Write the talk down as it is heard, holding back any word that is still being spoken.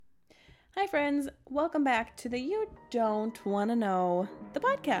Hi, friends. Welcome back to the You Don't Want to Know, the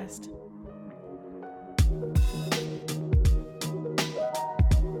podcast.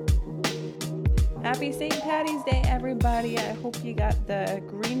 Happy St. Patty's Day, everybody. I hope you got the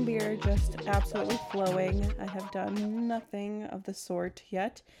green beer just absolutely flowing. I have done nothing of the sort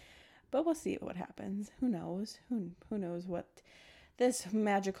yet, but we'll see what happens. Who knows? Who knows what this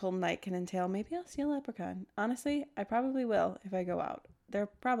magical night can entail? Maybe I'll see a leprechaun. Honestly, I probably will if I go out. There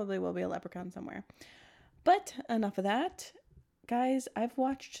probably will be a leprechaun somewhere. But enough of that. Guys, I've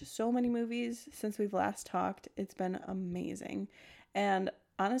watched so many movies since we've last talked. It's been amazing. And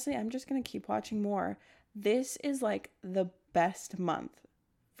honestly, I'm just going to keep watching more. This is like the best month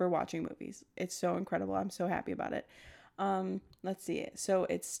for watching movies. It's so incredible. I'm so happy about it. Let's see. So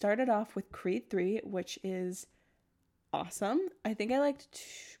it started off with Creed 3, which is awesome. I think I liked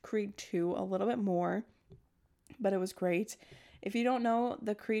Creed 2 a little bit more, but it was great. If you don't know,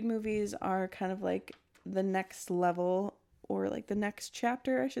 the Creed movies are kind of like the next level, or like the next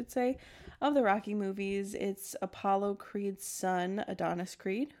chapter, I should say, of the Rocky movies. It's Apollo Creed's son, Adonis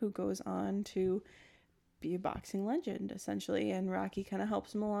Creed, who goes on to be a boxing legend, essentially, and Rocky kind of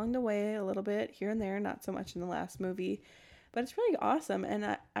helps him along the way a little bit here and there, not so much in the last movie, but it's really awesome.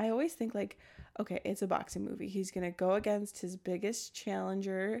 And I always think, like, okay, it's a boxing movie. He's going to go against his biggest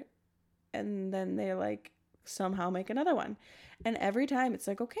challenger, and then they, like, somehow make another one. And every time it's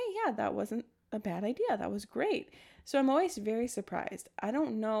like, okay, yeah, that wasn't a bad idea. That was great. So I'm always very surprised. I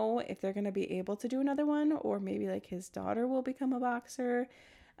don't know if they're going to be able to do another one, or maybe like his daughter will become a boxer.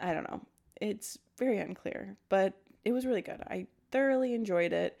 I don't know. It's very unclear, but it was really good. I thoroughly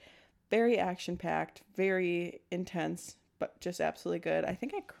enjoyed it. Very action packed, very intense, but just absolutely good. I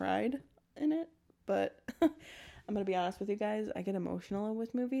think I cried in it, but I'm going to be honest with you guys. I get emotional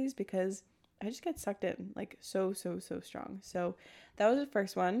with movies because I just get sucked in, like, so strong. So that was the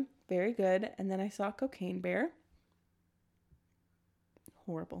first one. Very good. And then I saw Cocaine Bear.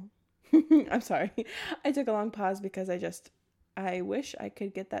 Horrible. I'm sorry. I took a long pause because I wish I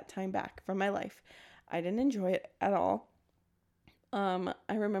could get that time back from my life. I didn't enjoy it at all. I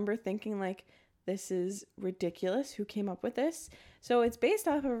remember thinking, like, this is ridiculous. Who came up with this? So it's based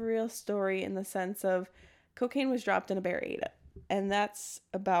off of a real story in the sense of cocaine was dropped and a bear ate it. And that's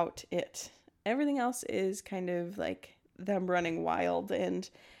about it. Everything else is kind of like them running wild and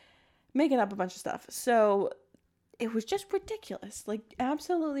making up a bunch of stuff. So it was just ridiculous, like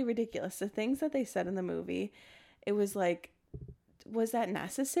absolutely ridiculous. The things that they said in the movie, it was like, was that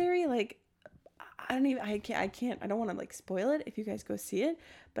necessary? Like, I don't want to like spoil it if you guys go see it,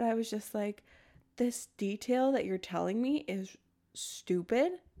 but I was just like, this detail that you're telling me is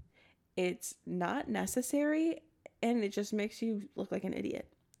stupid. It's not necessary, and it just makes you look like an idiot.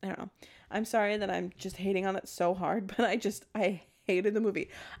 I don't know. I'm sorry that I'm just hating on it so hard, but I hated the movie.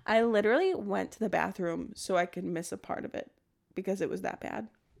 I literally went to the bathroom so I could miss a part of it because it was that bad.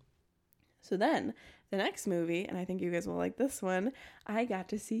 So then the next movie, and I think you guys will like this one, I got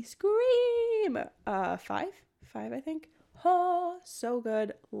to see Scream. Five, I think. Oh, so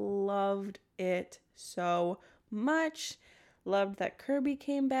good. Loved it so much. Loved that Kirby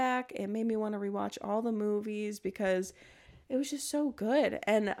came back. It made me want to rewatch all the movies because it was just so good.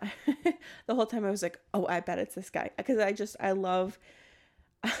 And the whole time I was like, oh, I bet it's this guy. Because I love,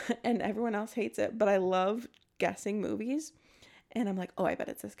 and everyone else hates it, but I love guessing movies. And I'm like, oh, I bet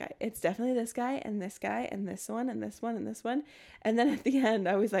it's this guy. It's definitely this guy and this guy and this one and this one and this one. And then at the end,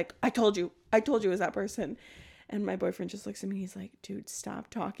 I was like, I told you it was that person. And my boyfriend just looks at me. He's like, dude, stop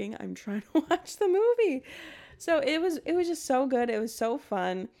talking. I'm trying to watch the movie. So it was just so good. It was so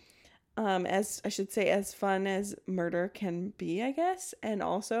fun. As I should say, as fun as murder can be, I guess. And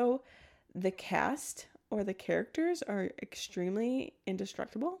also the cast or the characters are extremely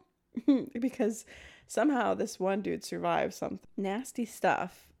indestructible because somehow this one dude survived some nasty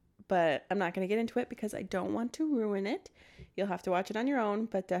stuff. But I'm not going to get into it because I don't want to ruin it. You'll have to watch it on your own,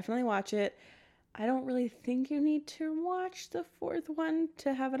 but definitely watch it. I don't really think you need to watch the fourth one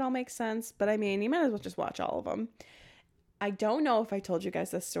to have it all make sense, but I mean, you might as well just watch all of them. I don't know if I told you guys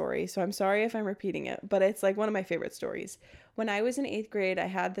this story, so I'm sorry if I'm repeating it, but it's like one of my favorite stories. When I was in 8th grade, I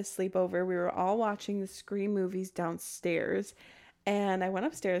had this sleepover. We were all watching the Scream movies downstairs, and I went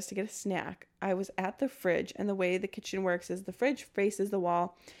upstairs to get a snack. I was at the fridge, and the way the kitchen works is the fridge faces the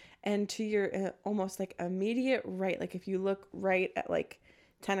wall, and to your almost like immediate right, like if you look right at like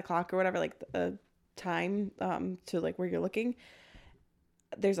 10 o'clock or whatever, like the time to like where you're looking,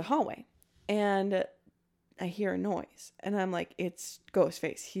 there's a hallway. And I hear a noise. And I'm like, it's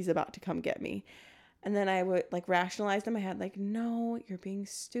Ghostface. He's about to come get me. And then I would like rationalize in my head, like, no, you're being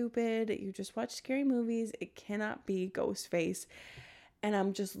stupid. You just watch scary movies. It cannot be Ghostface. And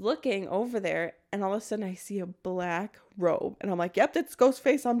I'm just looking over there, and all of a sudden I see a black robe. And I'm like, yep, that's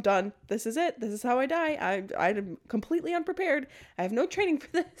Ghostface. I'm done. This is it. This is how I die. I'm completely unprepared. I have no training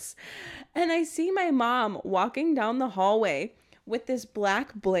for this. And I see my mom walking down the hallway with this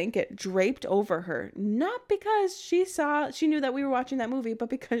black blanket draped over her. Not because she knew that we were watching that movie,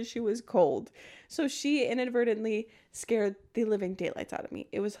 but because she was cold. So she inadvertently scared the living daylights out of me.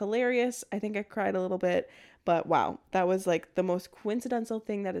 It was hilarious. I think I cried a little bit. But wow, that was like the most coincidental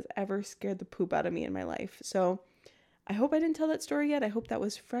thing that has ever scared the poop out of me in my life. So I hope I didn't tell that story yet. I hope that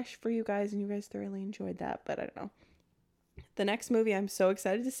was fresh for you guys and you guys thoroughly enjoyed that. But I don't know. The next movie I'm so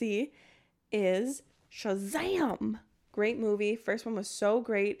excited to see is Shazam. Great movie. First one was so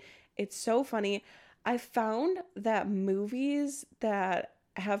great. It's so funny. I found that movies that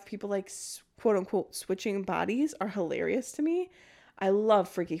have people like quote unquote switching bodies are hilarious to me. I love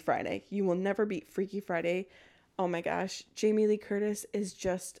Freaky Friday. You will never beat Freaky Friday. Oh my gosh. Jamie Lee Curtis is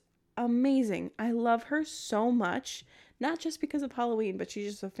just amazing. I love her so much. Not just because of Halloween, but she's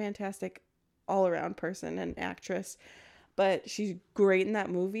just a fantastic all-around person and actress. But she's great in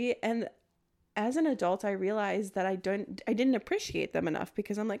that movie. And as an adult, I realized that I didn't appreciate them enough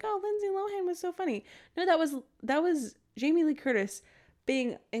because I'm like, oh, Lindsay Lohan was so funny. No, that was Jamie Lee Curtis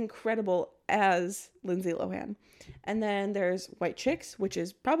being incredible as Lindsay Lohan. And then there's White Chicks, which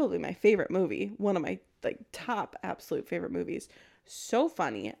is probably my favorite movie. One of my like top absolute favorite movies. So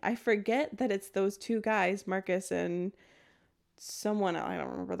funny. I forget that it's those two guys, Marcus and someone, I don't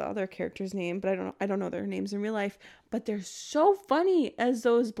remember the other character's name, but I don't know their names in real life, but they're so funny as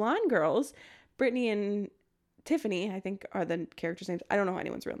those blonde girls. Brittany and Tiffany, I think, are the characters' names. I don't know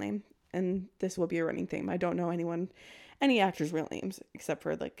anyone's real name, and this will be a running theme. I don't know any actors' real names except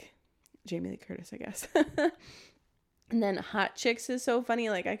for like Jamie Lee Curtis, I guess. And then Hot Chicks is so funny.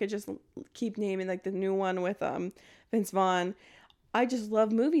 Like I could just keep naming like the new one with Vince Vaughn. I just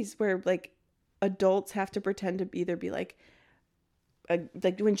love movies where like adults have to pretend to either be like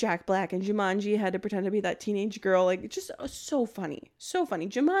when Jack Black and Jumanji had to pretend to be that teenage girl. Like it's just so funny. So funny.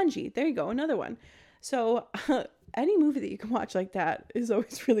 Jumanji. There you go. Another one. So any movie that you can watch like that is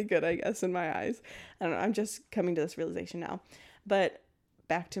always really good, I guess, in my eyes. I don't know. I'm just coming to this realization now. But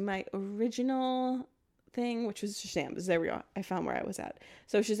back to my original thing, which was Shazam. There we go. I found where I was at.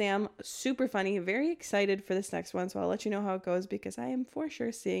 So Shazam, super funny. Very excited for this next one. So I'll let you know how it goes because I am for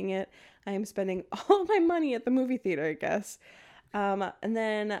sure seeing it. I am spending all my money at the movie theater, I guess. And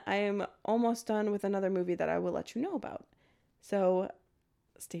then I am almost done with another movie that I will let you know about. So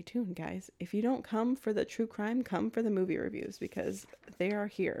stay tuned, guys. If you don't come for the true crime, come for the movie reviews because they are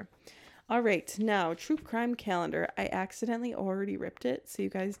here. All right, now, true crime calendar. I accidentally already ripped it, so you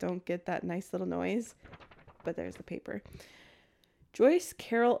guys don't get that nice little noise. But there's the paper. Joyce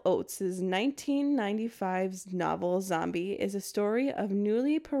Carol Oates' 1995's novel Zombie is a story of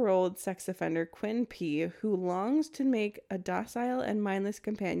newly paroled sex offender Quinn P., who longs to make a docile and mindless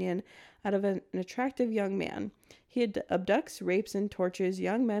companion out of an attractive young man. He abducts, rapes, and tortures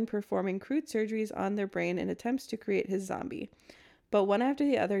young men performing crude surgeries on their brain in attempts to create his zombie. But one after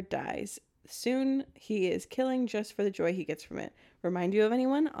the other dies. Soon he is killing just for the joy he gets from it. Remind you of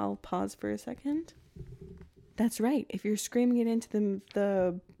anyone? I'll pause for a second. That's right. If you're screaming it into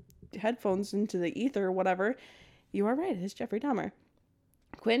the headphones, into the ether or whatever, you are right. It is Jeffrey Dahmer.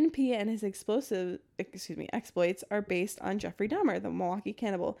 Quinn P. and his exploits are based on Jeffrey Dahmer, the Milwaukee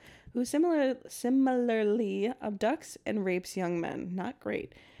cannibal, who similarly abducts and rapes young men. Not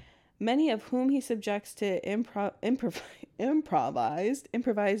great. Many of whom he subjects to improvised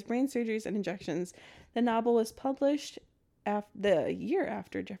brain surgeries and injections. The novel was published the year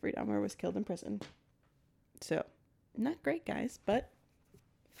after Jeffrey Dahmer was killed in prison. So, not great, guys, but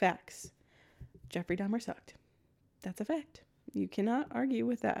facts. Jeffrey Dahmer sucked. That's a fact. You cannot argue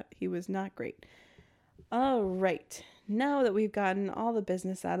with that. He was not great. All right. Now that we've gotten all the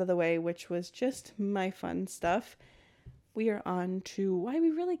business out of the way, which was just my fun stuff, we are on to why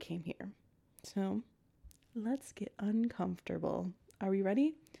we really came here. So, let's get uncomfortable. Are we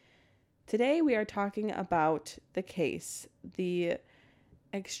ready? Today we are talking about the case, the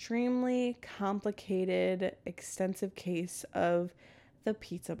extremely complicated, extensive case of the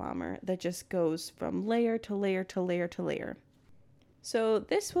pizza bomber that just goes from layer to layer to layer to layer. So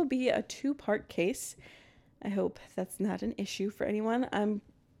this will be a 2-part case. I hope that's not an issue for anyone. I'm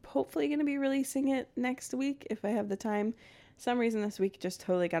hopefully going to be releasing it next week if I have the time. Some reason this week just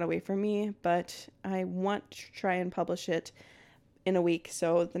totally got away from me, but I want to try and publish it in a week,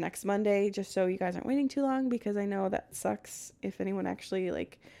 so the next Monday, just so you guys aren't waiting too long, because I know that sucks. If anyone actually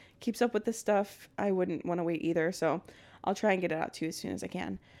keeps up with this stuff, I wouldn't want to wait either, so I'll try and get it out to you as soon as I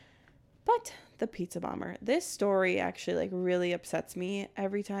can. But the pizza bomber, this story actually like really upsets me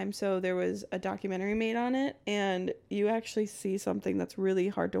every time. So there was a documentary made on it, and you actually see something that's really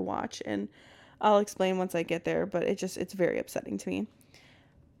hard to watch, and I'll explain once I get there, but it's very upsetting to me.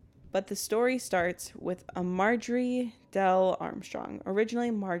 But the story starts with a Marjorie Dell Armstrong,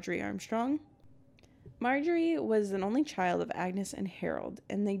 originally Marjorie Armstrong. Marjorie was an only child of Agnes and Harold,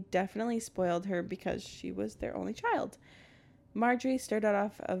 and they definitely spoiled her because she was their only child. Marjorie started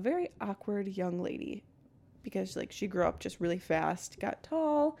off a very awkward young lady because like she grew up just really fast, got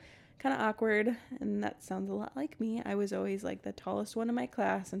tall, kind of awkward, and that sounds a lot like me. I was always like the tallest one in my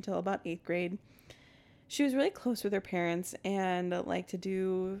class until about 8th grade. She was really close with her parents and liked to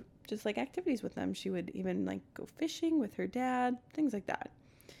do just like activities with them. She would even like go fishing with her dad, things like that.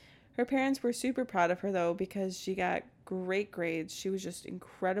 Her parents were super proud of her though because she got great grades. She was just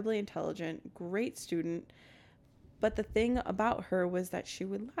incredibly intelligent, great student. But the thing about her was that she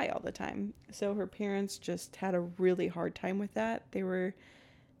would lie all the time. So her parents just had a really hard time with that. They were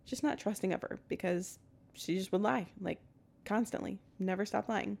just not trusting of her because she just would lie, like constantly, never stop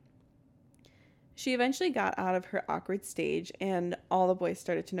lying. She eventually got out of her awkward stage, and all the boys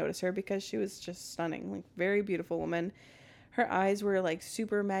started to notice her because she was just stunning, like very beautiful woman. Her eyes were like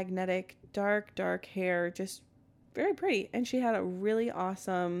super magnetic, dark hair, just very pretty. And she had a really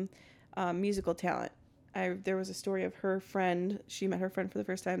awesome musical talent. There was a story of her friend. She met her friend for the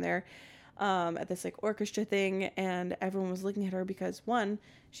first time there at this like orchestra thing, and everyone was looking at her because one,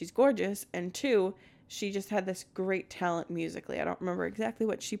 she's gorgeous, and two, she just had this great talent musically. I don't remember exactly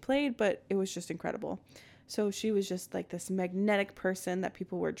what she played, but it was just incredible. So she was just like this magnetic person that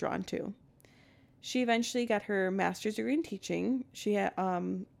people were drawn to. She eventually got her master's degree in teaching. She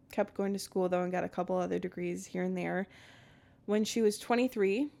kept going to school though and got a couple other degrees here and there. When she was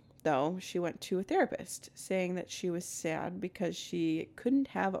 23, though, she went to a therapist saying that she was sad because she couldn't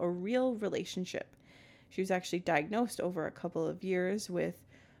have a real relationship. She was actually diagnosed over a couple of years with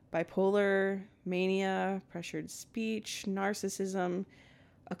bipolar, mania, pressured speech, narcissism,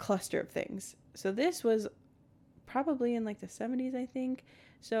 a cluster of things. So this was probably in like the 70s, I think.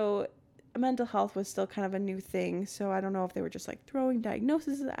 So mental health was still kind of a new thing. So I don't know if they were just like throwing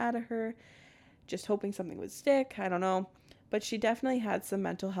diagnoses at her, just hoping something would stick. I don't know. But she definitely had some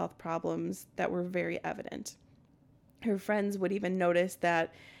mental health problems that were very evident. Her friends would even notice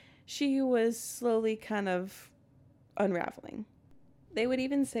that she was slowly kind of unraveling. They would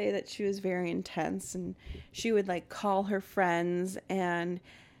even say that she was very intense, and she would like call her friends and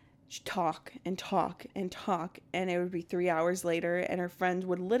talk and talk and talk, and it would be 3 hours later, and her friends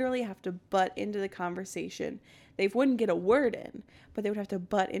would literally have to butt into the conversation. They wouldn't get a word in, but they would have to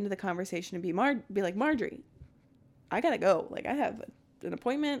butt into the conversation and be like, Marjorie, I gotta go. Like, I have an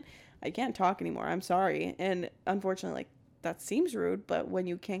appointment. I can't talk anymore. I'm sorry. And unfortunately, like, that seems rude, but when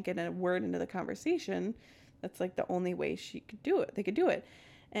you can't get a word into the conversation, that's like the only way she could do it. They could do it.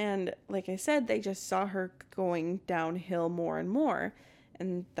 And like I said, they just saw her going downhill more and more.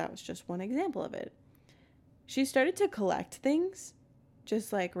 And that was just one example of it. She started to collect things,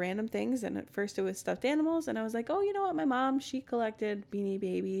 just like random things. And at first it was stuffed animals. And I was like, oh, you know what? My mom, she collected Beanie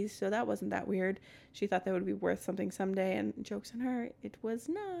Babies. So that wasn't that weird. She thought that would be worth something someday. And jokes on her, it was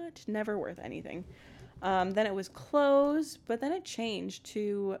not. Never worth anything. Then it was clothes. But then it changed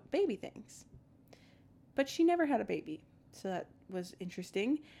to baby things. But she never had a baby. So that was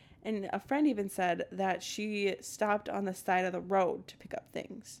interesting. And a friend even said that she stopped on the side of the road to pick up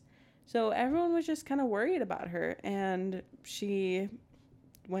things. So everyone was just kind of worried about her. And she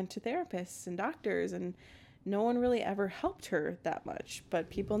went to therapists and doctors, and no one really ever helped her that much. But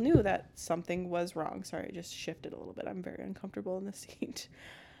people knew that something was wrong. Sorry, I just shifted a little bit. I'm very uncomfortable in the seat.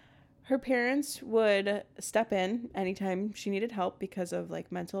 Her parents would step in anytime she needed help because of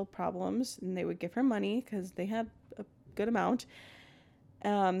like mental problems, and they would give her money because they had a good amount.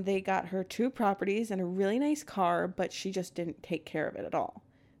 They got her 2 properties and a really nice car, but she just didn't take care of it at all.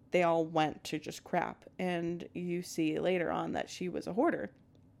 They all went to just crap, and you see later on that she was a hoarder.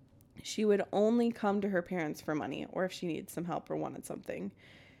 She would only come to her parents for money or if she needed some help or wanted something.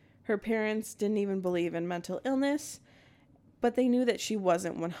 Her parents didn't even believe in mental illness, but they knew that she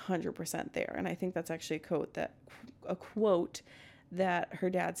wasn't 100% there. And I think that's actually a quote that her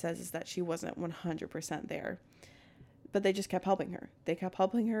dad says is that she wasn't 100% there. But they just kept helping her. They kept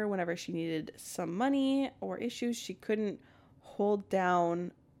helping her whenever she needed some money or issues. She couldn't hold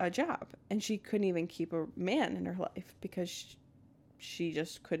down a job, and she couldn't even keep a man in her life because she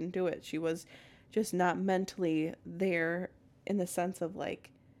just couldn't do it. She was just not mentally there in the sense of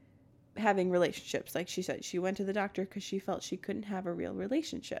like having relationships. Like she said, she went to the doctor because she felt she couldn't have a real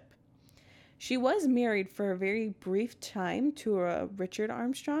relationship. She was married for a very brief time to a Richard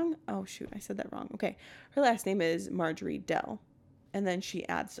Armstrong. Oh, shoot, I said that wrong. Okay. Her last name is Marjorie Dell. And then she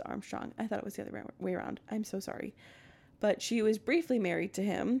adds to Armstrong. I thought it was the other way around. I'm so sorry. But she was briefly married to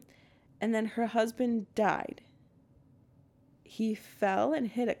him, and then her husband died. He fell and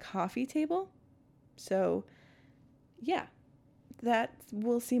hit a coffee table. So, yeah, that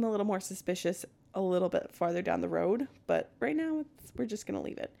will seem a little more suspicious a little bit farther down the road. But right now, we're just going to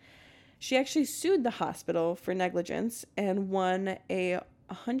leave it. She actually sued the hospital for negligence and won a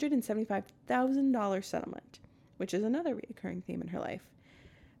 $175,000 settlement, which is another recurring theme in her life.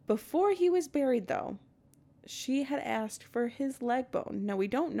 Before he was buried, though, she had asked for his leg bone. Now, we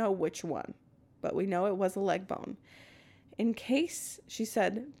don't know which one, but we know it was a leg bone. In case, she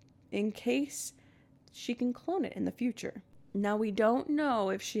said, in case she can clone it in the future. Now, we don't know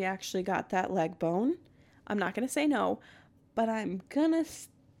if she actually got that leg bone. I'm not going to say no, but I'm going to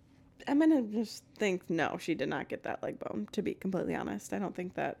just think no, she did not get that leg bone, to be completely honest. I don't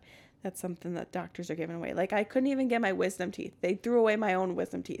think that's something that doctors are giving away. Like, I couldn't even get my wisdom teeth. They threw away my own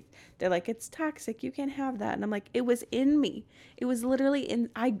wisdom teeth. They're like, it's toxic. You can't have that. And I'm like, it was in me. It was literally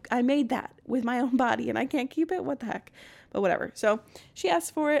I made that with my own body and I can't keep it. What the heck? But whatever. So she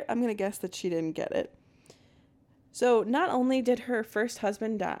asked for it. I'm going to guess that she didn't get it. So not only did her first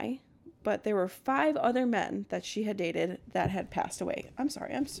husband die, but there were 5 other men that she had dated that had passed away. I'm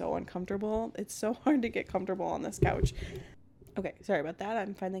sorry, I'm so uncomfortable. It's so hard to get comfortable on this couch. Okay, sorry about that.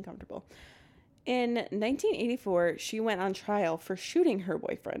 I'm finally comfortable. In 1984, she went on trial for shooting her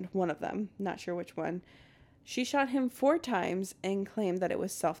boyfriend, one of them, not sure which one. She shot him 4 times and claimed that it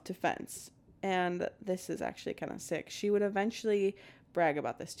was self-defense. And this is actually kind of sick. She would eventually brag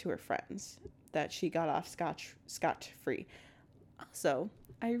about this to her friends, that she got off scotch-free. Also,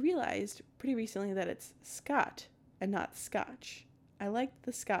 I realized pretty recently that it's Scott and not Scotch. I liked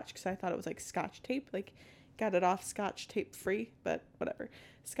the Scotch because I thought it was like Scotch tape, like got it off Scotch tape free, but whatever,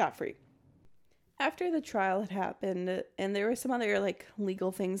 scot-free. After the trial had happened, and there were some other like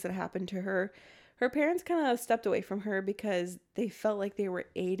legal things that happened to her, her parents kind of stepped away from her because they felt like they were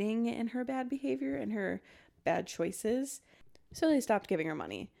aiding in her bad behavior and her bad choices. So they stopped giving her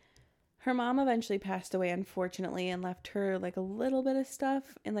money. Her mom eventually passed away, unfortunately, and left her like a little bit of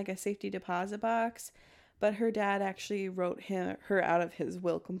stuff in like a safety deposit box. But her dad actually wrote her out of his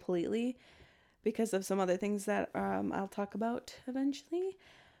will completely because of some other things that I'll talk about eventually,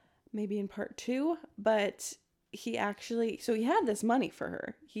 maybe in part 2. But he had this money for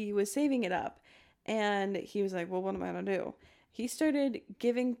her. He was saving it up, and he was like, well, what am I going to do? He started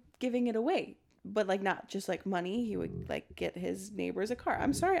giving it away. But like not just like money. He would like get his neighbors a car.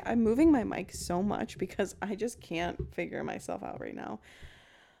 I'm sorry, I'm moving my mic so much because I just can't figure myself out right now.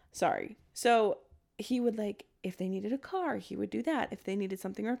 Sorry. So he would like, if they needed a car, he would do that. If they needed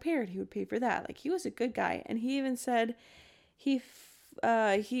something repaired, he would pay for that. Like, he was a good guy. And he even said he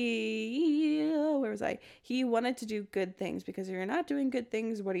wanted to do good things because if you're not doing good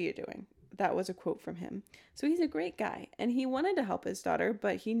things, what are you doing? That was a quote from him. So he's a great guy and he wanted to help his daughter,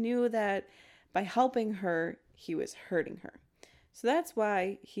 but he knew that by helping her, he was hurting her. So that's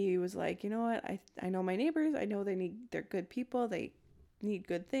why he was like, you know what? I know my neighbors. I know they're good people. They need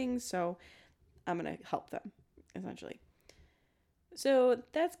good things. So I'm going to help them, essentially. So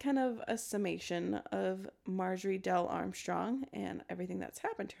that's kind of a summation of Marjorie Dell Armstrong and everything that's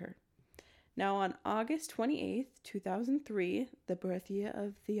happened to her. Now, on August 28th, 2003, the birthday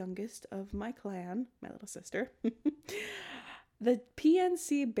of the youngest of my clan, my little sister, the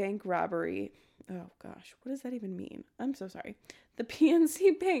PNC Bank robbery. Oh gosh, what does that even mean? I'm so sorry. The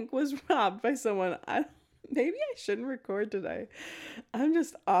PNC Bank was robbed by someone. Maybe I shouldn't record today. I'm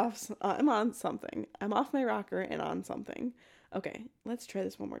just off. I'm on something. I'm off my rocker and on something. Okay, let's try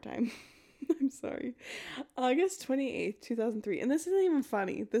this one more time. I'm sorry. August 28th, 2003. And this isn't even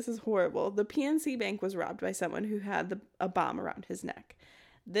funny. This is horrible. The PNC Bank was robbed by someone who had a bomb around his neck.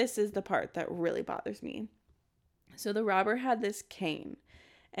 This is the part that really bothers me. So the robber had this cane,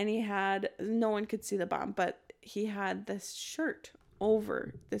 and no one could see the bomb, but he had this shirt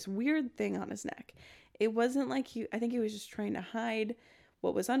over this weird thing on his neck. It wasn't like I think he was just trying to hide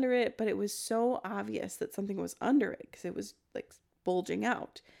what was under it, but it was so obvious that something was under it because it was like bulging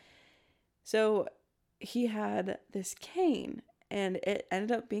out. So he had this cane, and it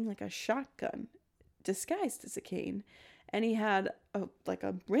ended up being like a shotgun disguised as a cane. And he had a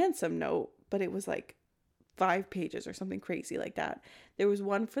ransom note, but it was like 5 pages or something crazy like that. There was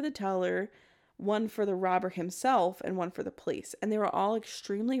one for the teller, one for the robber himself, and one for the police. And they were all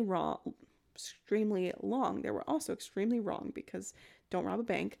extremely long. They were also extremely wrong because don't rob a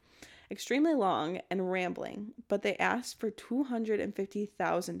bank. Extremely long and rambling, but they asked for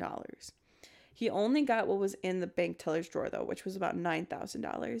 $250,000. He only got what was in the bank teller's drawer, though, which was about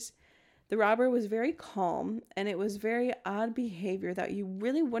 $9,000. The robber was very calm, and it was very odd behavior that you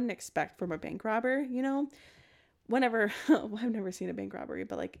really wouldn't expect from a bank robber, you know? Whenever, well, I've never seen a bank robbery,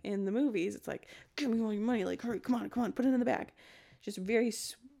 but like in the movies, it's like, give me all your money, like, hurry, come on, put it in the bag. Just very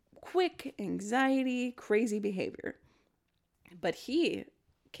quick anxiety, crazy behavior. But he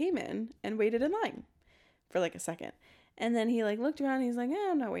came in and waited in line for like a second. And then he like looked around and he's like,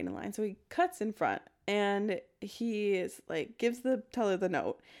 I'm not waiting in line. So he cuts in front and he is like, gives the teller the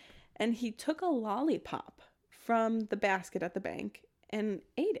note. And he took a lollipop from the basket at the bank and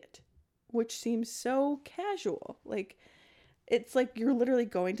ate it, which seems so casual. Like, it's like you're literally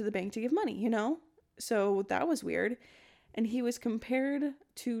going to the bank to give money, you know? So that was weird. And he was compared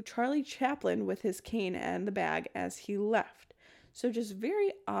to Charlie Chaplin with his cane and the bag as he left. So just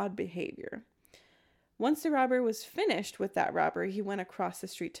very odd behavior. Once the robber was finished with that robbery, he went across the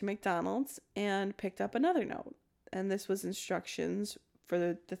street to McDonald's and picked up another note. And this was instructions for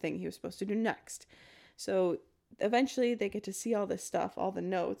the thing he was supposed to do next. So eventually they get to see all this stuff, all the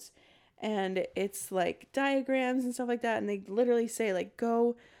notes, and it's like diagrams and stuff like that. And they literally say like,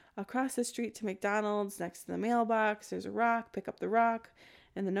 go across the street to McDonald's next to the mailbox. There's a rock, pick up the rock.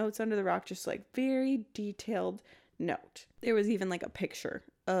 And the notes under the rock, just like very detailed note. There was even like a picture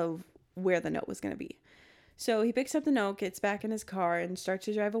of where the note was going to be. So he picks up the note, gets back in his car and starts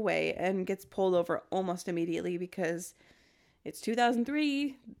to drive away and gets pulled over almost immediately because it's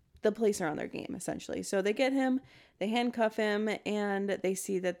 2003. The police are on their game, essentially. So they get him, they handcuff him, and they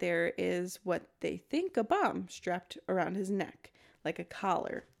see that there is what they think a bomb strapped around his neck, like a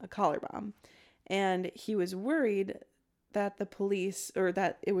collar bomb. And he was worried that the police, or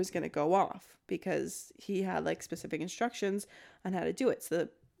that it was going to go off because he had like specific instructions on how to do it. So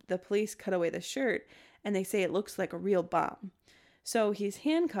the police cut away the shirt and they say it looks like a real bomb. So he's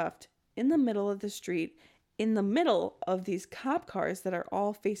handcuffed in the middle of the street, in the middle of these cop cars that are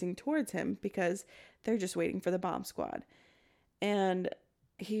all facing towards him because they're just waiting for the bomb squad. And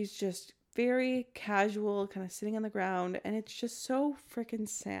he's just very casual, kind of sitting on the ground, and it's just so freaking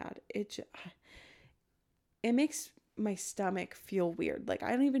sad. It makes my stomach feel weird. Like, I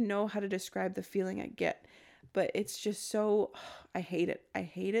don't even know how to describe the feeling I get, but it's just so, I hate it. I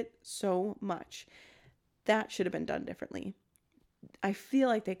hate it so much. That should have been done differently. I feel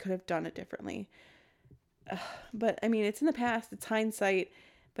like they could have done it differently. But I mean, it's in the past, it's hindsight,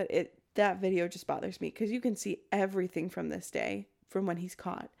 but that video just bothers me because you can see everything from this day, from when he's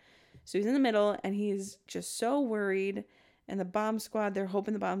caught. So he's in the middle and he's just so worried, and the bomb squad, they're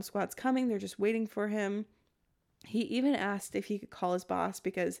hoping the bomb squad's coming. They're just waiting for him. He even asked if he could call his boss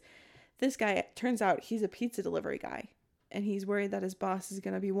because this guy, it turns out he's a pizza delivery guy, and he's worried that his boss is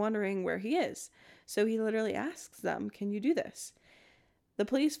going to be wondering where he is. So he literally asks them, can you do this? The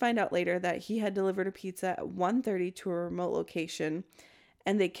police find out later that he had delivered a pizza at 1:30 to a remote location,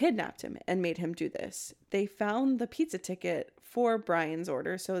 and they kidnapped him and made him do this. They found the pizza ticket for Brian's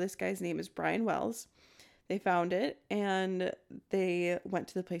order. So this guy's name is Brian Wells. They found it, and they went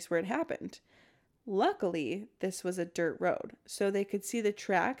to the place where it happened. Luckily, this was a dirt road, so they could see the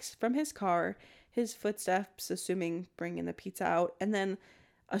tracks from his car, his footsteps, assuming bringing the pizza out, and then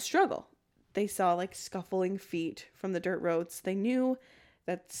a struggle. They saw like scuffling feet from the dirt roads. They knew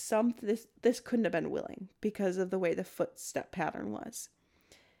that this couldn't have been willing because of the way the footstep pattern was.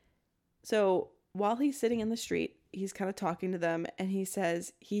 So while he's sitting in the street, he's kind of talking to them, and he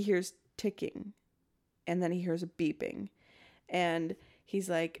says he hears ticking, and then he hears a beeping, and he's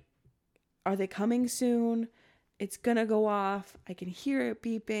like, are they coming soon? It's gonna go off. I can hear it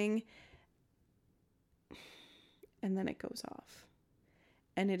beeping. And then it goes off.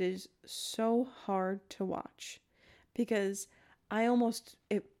 And it is so hard to watch because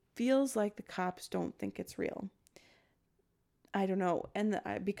it feels like the cops don't think it's real. I don't know. And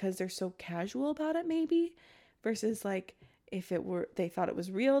because they're so casual about it, maybe, versus like if they thought it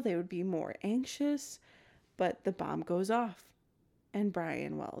was real, they would be more anxious. But the bomb goes off and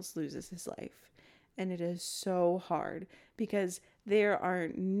Brian Wells loses his life. And it is so hard because there are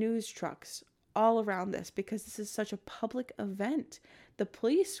news trucks all around this because this is such a public event. The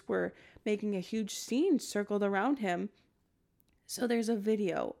police were making a huge scene circled around him. So there's a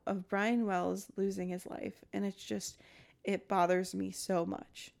video of Brian Wells losing his life, and it bothers me so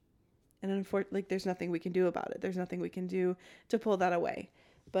much. And unfortunately, there's nothing we can do about it. There's nothing we can do to pull that away.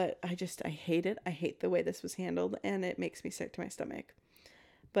 But I hate it. I hate the way this was handled, and it makes me sick to my stomach.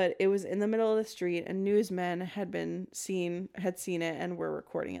 But it was in the middle of the street, and newsmen had seen it and were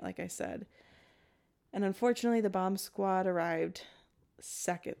recording it, like I said. And unfortunately, the bomb squad arrived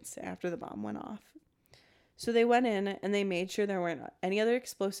seconds after the bomb went off. So they went in and they made sure there weren't any other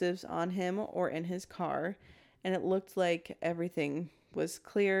explosives on him or in his car, and it looked like everything was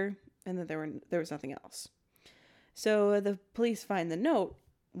clear and that there was nothing else. So the police find the note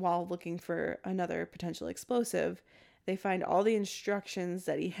while looking for another potential explosive. They find all the instructions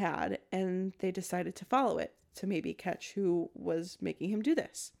that he had, and they decided to follow it to maybe catch who was making him do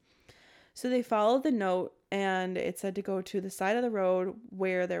this. So they followed the note, and it said to go to the side of the road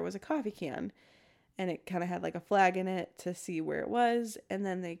where there was a coffee can, and it kind of had like a flag in it to see where it was. And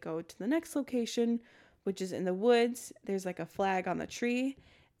then they go to the next location, which is in the woods. There's like a flag on the tree,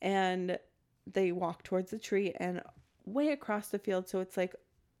 and they walk towards the tree, and way across the field, so it's like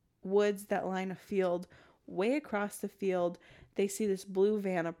woods that line a field, way across the field, they see this blue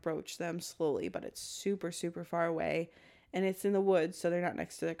van approach them slowly, but it's super, super far away, and it's in the woods, so they're not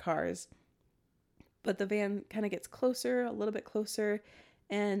next to the cars. But the van kind of gets closer, a little bit closer,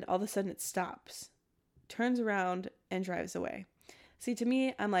 and all of a sudden it stops, turns around, and drives away. See, to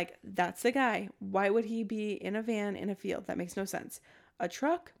me, I'm like, that's the guy. Why would he be in a van in a field? That makes no sense. A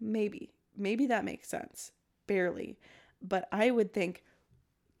truck, maybe. Maybe that makes sense. Barely. But I would think,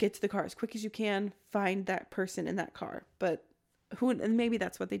 get to the car as quick as you can, find that person in that car. But and maybe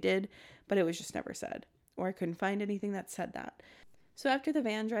that's what they did, but it was just never said. Or I couldn't find anything that said that. So after the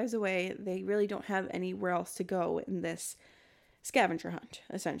van drives away, they really don't have anywhere else to go in this scavenger hunt,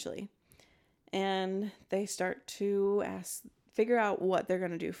 essentially. And they start to figure out what they're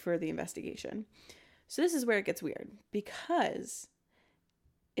going to do for the investigation. So this is where it gets weird, because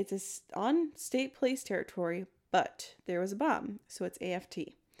it's on state police territory, but there was a bomb, so it's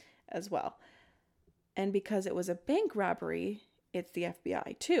AFT as well. And because it was a bank robbery, it's the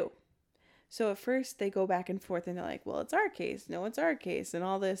FBI too. So at first they go back and forth and they're like, well, it's our case. No, it's our case. And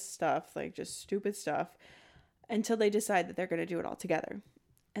all this stuff, like just stupid stuff, until they decide that they're going to do it all together.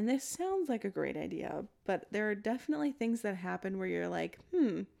 And this sounds like a great idea, but there are definitely things that happen where you're like,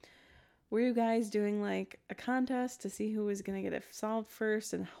 were you guys doing like a contest to see who was going to get it solved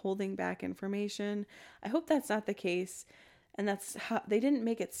first and holding back information? I hope that's not the case. And that's how they didn't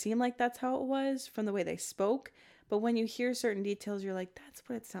make it seem like that's how it was from the way they spoke. But when you hear certain details, you're like, that's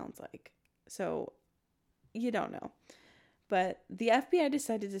what it sounds like. So you don't know. But the FBI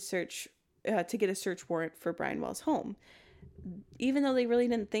decided to get a search warrant for Brian Wells' home. Even though they really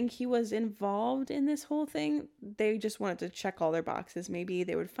didn't think he was involved in this whole thing, they just wanted to check all their boxes. Maybe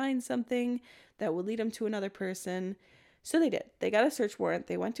they would find something that would lead them to another person. So they did. They got a search warrant.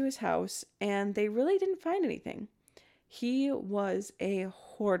 They went to his house, and they really didn't find anything. He was a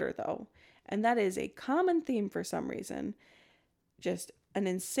hoarder, though, and that is a common theme for some reason. Just an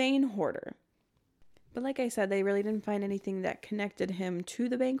insane hoarder. But like I said, they really didn't find anything that connected him to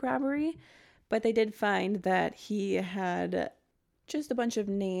the bank robbery. But they did find that he had just a bunch of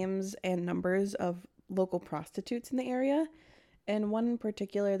names and numbers of local prostitutes in the area. And one in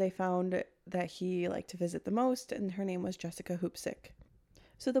particular, they found that he liked to visit the most, and her name was Jessica Hoopsick.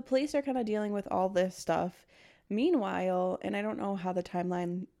 So the police are kind of dealing with all this stuff. Meanwhile, and I don't know how the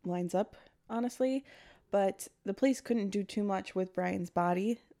timeline lines up, honestly, but the police couldn't do too much with Brian's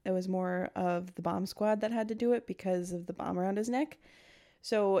body. It was more of the bomb squad that had to do it because of the bomb around his neck.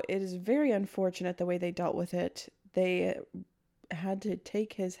 So it is very unfortunate the way they dealt with it. They had to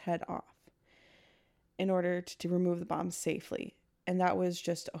take his head off in order to remove the bomb safely. And that was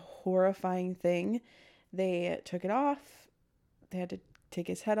just a horrifying thing. They took it off. They had to take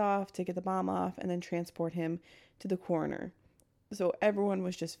his head off to get the bomb off and then transport him to the coroner. So everyone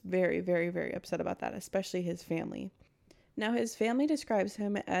was just very, very, very upset about that, especially his family. Now, his family describes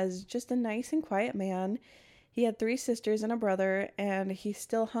him as just a nice and quiet man. He had 3 sisters and a brother, and he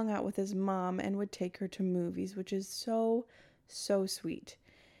still hung out with his mom and would take her to movies, which is so, so sweet.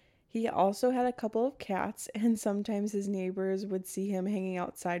 He also had a couple of cats, and sometimes his neighbors would see him hanging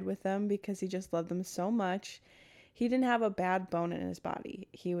outside with them because he just loved them so much. He didn't have a bad bone in his body.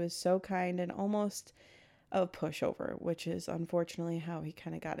 He was so kind and almost a pushover, which is unfortunately how he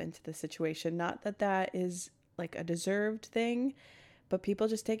kind of got into the situation. Not that that is like a deserved thing, but people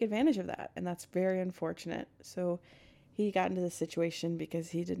just take advantage of that, and that's very unfortunate. So he got into this situation because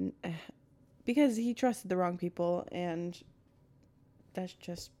he trusted the wrong people, and that's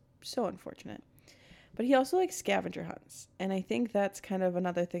just so unfortunate. But he also likes scavenger hunts, and I think that's kind of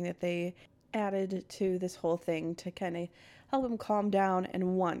another thing that they added to this whole thing to kind of help him calm down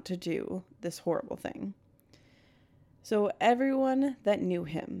and want to do this horrible thing. So everyone that knew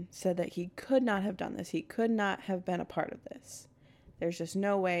him said that he could not have done this. He could not have been a part of this. There's just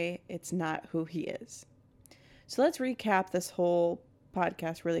no way. It's not who he is. So let's recap this whole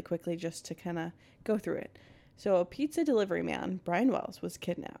podcast really quickly just to kind of go through it. So a pizza delivery man, Brian Wells, was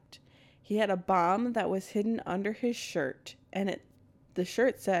kidnapped. He had a bomb that was hidden under his shirt, and the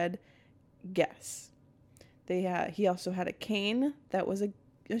shirt said, "Guess." He also had a cane that was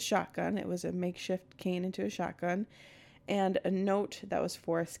a shotgun. It was a makeshift cane into a shotgun, and a note that was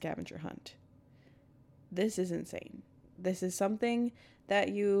for a scavenger hunt. This is insane. This is something that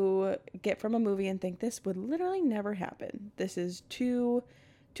you get from a movie and think this would literally never happen. This is too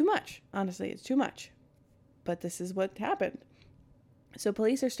much. Honestly, it's too much. But this is what happened. So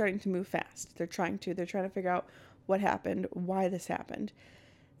police are starting to move fast. They're trying to figure out what happened, why this happened.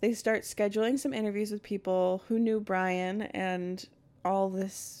 They start scheduling some interviews with people who knew Brian and all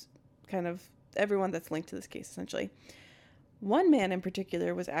this kind of everyone that's linked to this case, essentially. One man in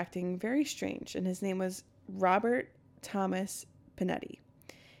particular was acting very strange, and his name was Robert Thomas Pinetti.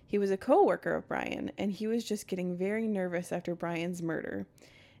 He was a co-worker of Brian, and he was just getting very nervous after Brian's murder.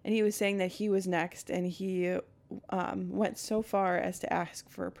 And he was saying that he was next, and he went so far as to ask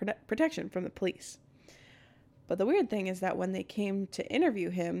for protection from the police. But the weird thing is that when they came to interview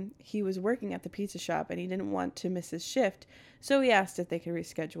him, he was working at the pizza shop and he didn't want to miss his shift, so he asked if they could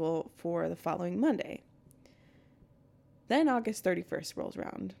reschedule for the following Monday. Then August 31st rolls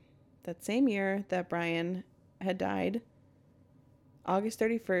around. That same year that Brian had died, August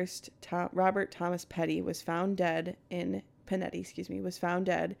 31st, Robert Thomas Pinetti was found dead in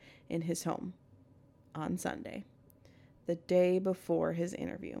his home on Sunday, the day before his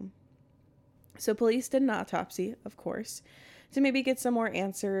interview. So police did an autopsy, of course, to maybe get some more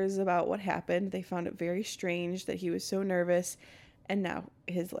answers about what happened. They found it very strange that he was so nervous, and now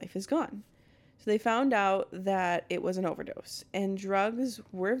his life is gone. So they found out that it was an overdose, and drugs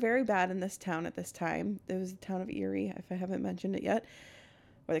were very bad in this town at this time. It was the town of Erie, if I haven't mentioned it yet,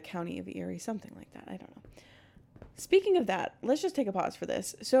 or the county of Erie, something like that. I don't know. Speaking of that, let's just take a pause for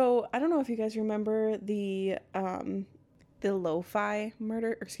this. So I don't know if you guys remember the hi-fi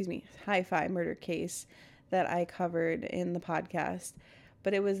murder case that I covered in the podcast,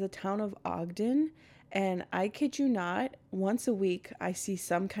 but it was the town of Ogden. And I kid you not, once a week, I see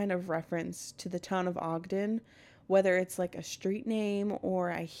some kind of reference to the town of Ogden, whether it's like a street name,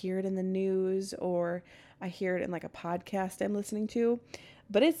 or I hear it in the news, or I hear it in like a podcast I'm listening to.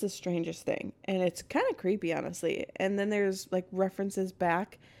 But it's the strangest thing, and it's kind of creepy, honestly. And then there's like references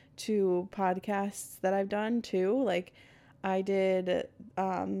back to podcasts that I've done too. Like I did,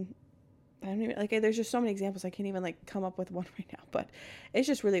 I don't even, like, there's just so many examples. I can't even like come up with one right now, but it's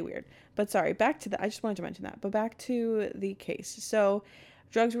just really weird. But sorry, I just wanted to mention that, but back to the case. So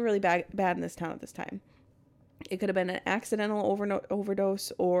drugs were really bad in this town at this time. It could have been an accidental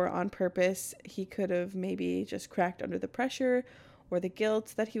overdose or on purpose. He could have maybe just cracked under the pressure or the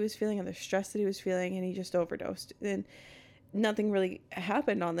guilt that he was feeling and the stress that he was feeling, and he just overdosed. And nothing really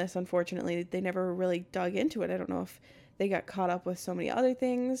happened on this, unfortunately. They never really dug into it. I don't know if they got caught up with so many other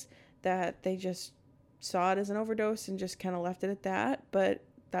things that they just saw it as an overdose and just kind of left it at that. But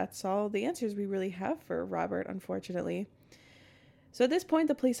that's all the answers we really have for Robert, unfortunately. So at this point,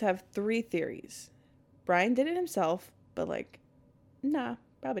 the police have 3 theories. Brian did it himself, but nah,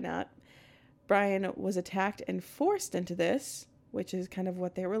 probably not. Brian was attacked and forced into this, which is kind of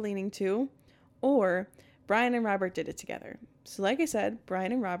what they were leaning to. Or Brian and Robert did it together. So like I said,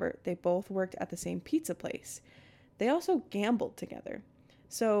 Brian and Robert, they both worked at the same pizza place. They also gambled together.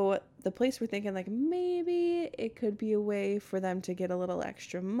 So the police were thinking maybe it could be a way for them to get a little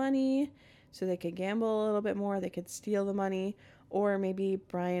extra money so they could gamble a little bit more. They could steal the money. Or maybe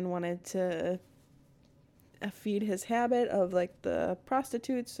Brian wanted to feed his habit of the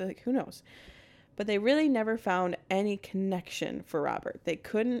prostitutes. So, who knows? But they really never found any connection for Robert. They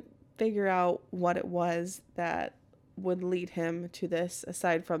couldn't figure out what it was that would lead him to this,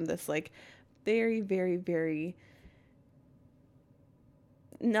 aside from this very, very, very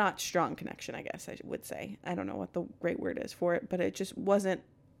not strong connection, I guess I would say. I don't know what the right word is for it, but it just wasn't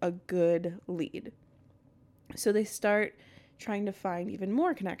a good lead. So they start trying to find even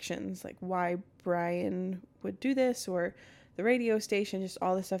more connections, like why Brian would do this, or the radio station, just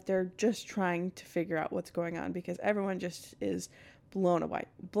all this stuff. They're just trying to figure out what's going on because everyone just is blown away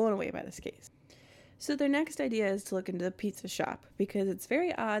by this case. So their next idea is to look into the pizza shop because it's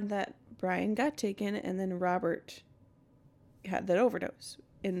very odd that Brian got taken and then Robert had that overdose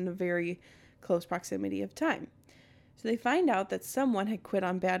in a very close proximity of time. So they find out that someone had quit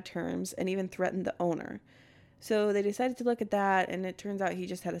on bad terms and even threatened the owner. So they decided to look at that, and it turns out he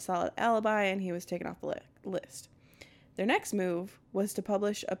just had a solid alibi and he was taken off the list. Their next move was to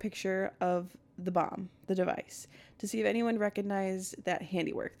publish a picture of the bomb, the device, to see if anyone recognized that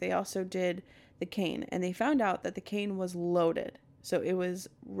handiwork. They also did the cane, and they found out that the cane was loaded, so it was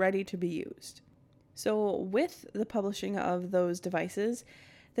ready to be used. So with the publishing of those devices,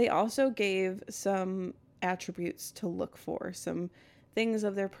 They also gave some attributes to look for, some things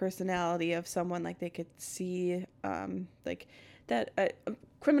of their personality of someone, like they could see, like that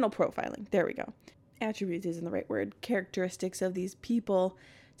criminal profiling. There we go. Attributes isn't the right word. Characteristics of these people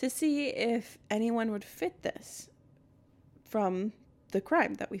to see if anyone would fit this from the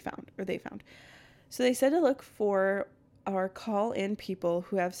crime that we found or they found. So they said to look for or call in people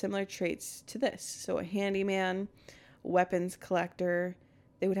who have similar traits to this. So a handyman, weapons collector.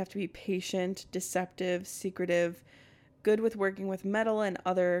 They would have to be patient, deceptive, secretive, good with working with metal and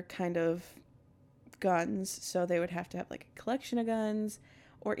other kind of guns. So they would have to have like a collection of guns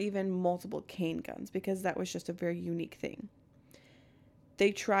or even multiple cane guns, because that was just a very unique thing.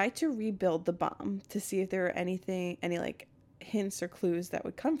 They tried to rebuild the bomb to see if there were any like hints or clues that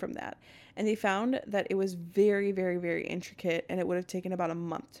would come from that. And they found that it was very, very, very intricate, and it would have taken about a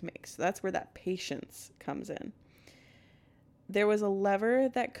month to make. So that's where that patience comes in. There was a lever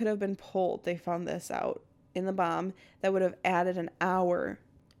that could have been pulled. They found this out in the bomb that would have added an hour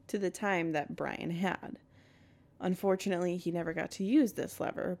to the time that Brian had. Unfortunately, he never got to use this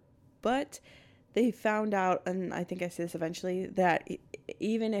lever, but they found out, and I think I say this eventually, that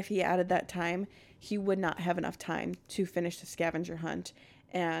even if he added that time, he would not have enough time to finish the scavenger hunt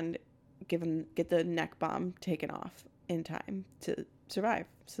and get the neck bomb taken off in time to survive.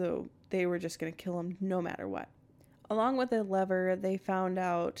 So they were just going to kill him no matter what. Along with the lever, they found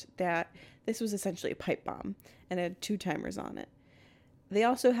out that this was essentially a pipe bomb and it had 2 timers on it. They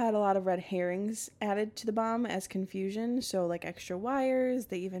also had a lot of red herrings added to the bomb as confusion, so like extra wires,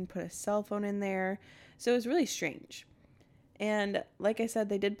 they even put a cell phone in there, so it was really strange. And like I said,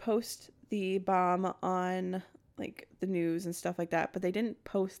 they did post the bomb on like the news and stuff like that, but they didn't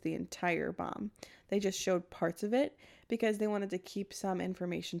post the entire bomb. They just showed parts of it because they wanted to keep some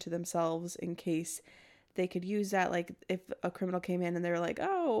information to themselves in case they could use that, like if a criminal came in and they were like,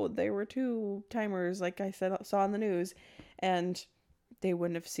 oh, there were 2 timers like I saw on the news, and they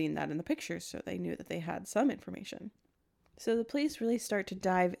wouldn't have seen that in the pictures, so they knew that they had some information. So the police really start to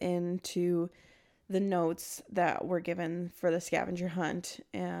dive into the notes that were given for the scavenger hunt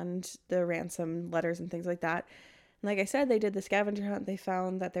and the ransom letters and things like that. And like I said, they did the scavenger hunt. They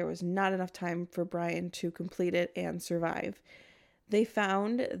found that there was not enough time for Brian to complete it and survive. They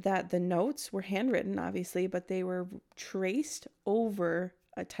found that the notes were handwritten, obviously, but they were traced over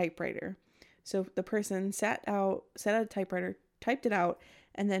a typewriter. So the person sat at a typewriter, typed it out,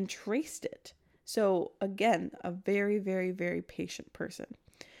 and then traced it. So again, a very, very, very patient person.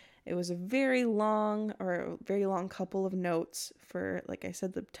 It was a very long couple of notes for, like I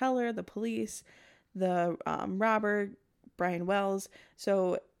said, the teller, the police, the robber, Brian Wells.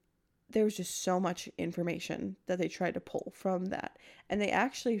 So there was just so much information that they tried to pull from that. And they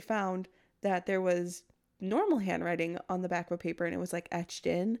actually found that there was normal handwriting on the back of a paper, and it was like etched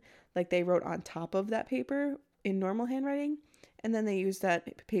in, like they wrote on top of that paper in normal handwriting. And then they used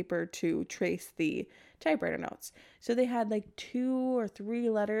that paper to trace the typewriter notes. So they had like 2 or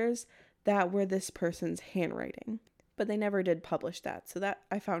 3 letters that were this person's handwriting, but they never did publish that. So that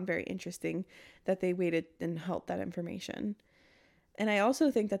I found very interesting that they waited and held that information. And I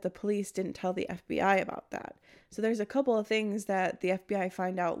also think that the police didn't tell the FBI about that. So there's a couple of things that the FBI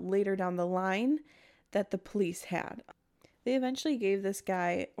find out later down the line that the police had. They eventually gave this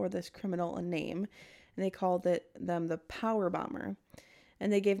guy or this criminal a name, and they called them the Power Bomber.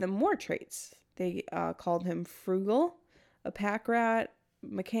 And they gave them more traits. They called him frugal, a pack rat,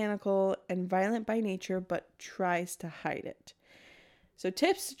 mechanical, and violent by nature, but tries to hide it. So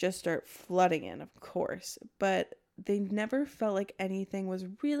tips just start flooding in, of course, but they never felt like anything was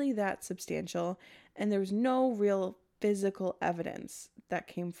really that substantial, and there was no real physical evidence that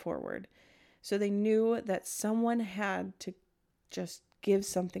came forward. So they knew that someone had to just give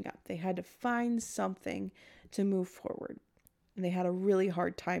something up. They had to find something to move forward. And they had a really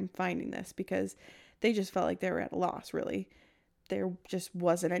hard time finding this because they just felt like they were at a loss, really. There just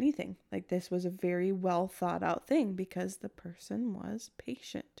wasn't anything. Like, this was a very well thought out thing because the person was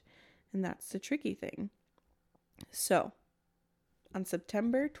patient. And that's the tricky thing. So, on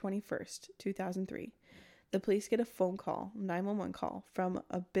September 21st, 2003, the police get a phone call, 911 call, from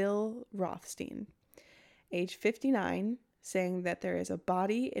a Bill Rothstein, age 59, saying that there is a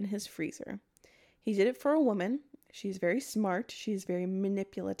body in his freezer. He did it for a woman. She's very smart. She's very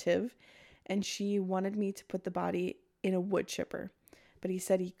manipulative. And she wanted me to put the body in a wood chipper. But he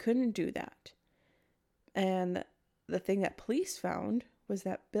said he couldn't do that. And the thing that police found was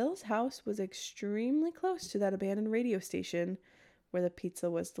that Bill's house was extremely close to that abandoned radio station where the pizza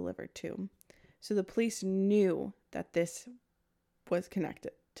was delivered to. So the police knew that this was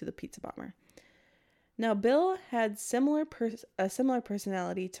connected to the pizza bomber. Now, Bill had a similar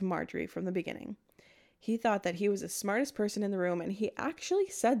personality to Marjorie from the beginning. He thought that he was the smartest person in the room, and he actually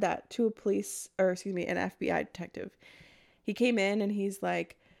said that to an FBI detective. He came in and he's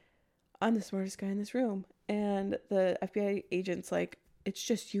like, I'm the smartest guy in this room. And the FBI agent's like, it's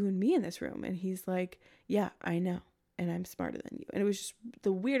just you and me in this room. And he's like, yeah, I know. And I'm smarter than you. And it was just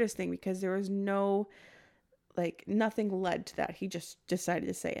the weirdest thing because there was nothing led to that. He just decided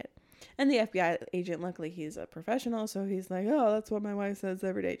to say it. And the FBI agent, luckily he's a professional. So he's like, oh, that's what my wife says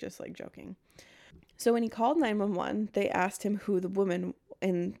every day, just like joking. So when he called 911, they asked him who the woman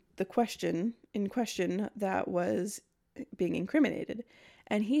in question that was being incriminated.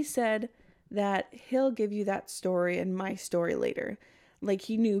 And he said that he'll give you that story and my story later. Like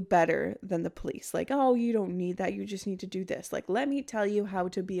he knew better than the police. Like, oh, you don't need that. You just need to do this. Like, let me tell you how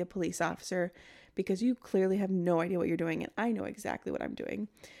to be a police officer because you clearly have no idea what you're doing and I know exactly what I'm doing.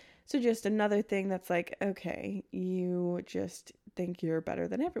 So just another thing that's like, okay, you just think you're better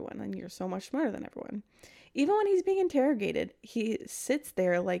than everyone and you're so much smarter than everyone. Even when he's being interrogated, he sits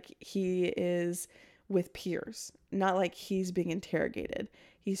there like he is with peers, not like he's being interrogated.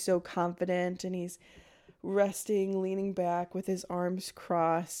 He's so confident and he's resting, leaning back with his arms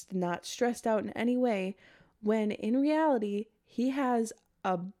crossed, not stressed out in any way, when in reality, he has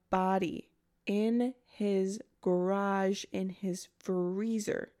a body in his garage, in his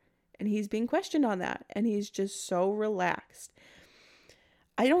freezer, and he's being questioned on that, and he's just so relaxed.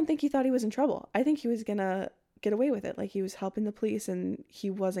 I don't think he thought he was in trouble. I think he was gonna get away with it, like he was helping the police and he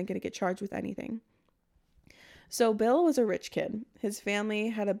wasn't gonna get charged with anything. So Bill was a rich kid. His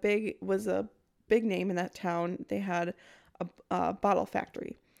family was a big name in that town. They had a bottle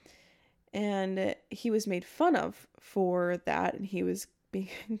factory. And he was made fun of for that, and he was being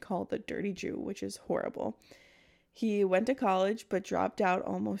called the dirty Jew, which is horrible. He went to college, but dropped out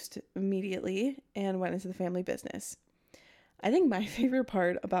almost immediately and went into the family business. I think my favorite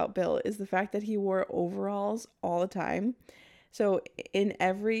part about Bill is the fact that he wore overalls all the time. So in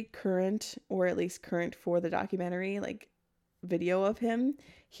every current, or at least current for the documentary, like video of him,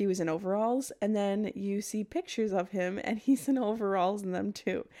 he was in overalls, and then you see pictures of him and he's in overalls in them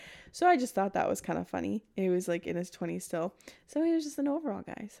too. So I just thought that was kind of funny. He was like in his 20s still. So he was just an overall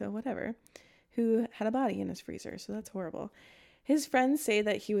guy, so whatever, who had a body in his freezer. So that's horrible. His friends say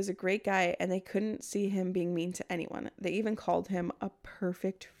that he was a great guy and they couldn't see him being mean to anyone. They even called him a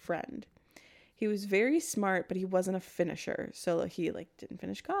perfect friend. He was very smart, but he wasn't a finisher. So he didn't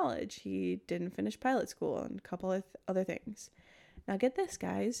finish college. He didn't finish pilot school and a couple of other things. Now get this,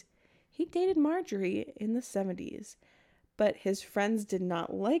 guys. He dated Marjorie in the 70s, but his friends did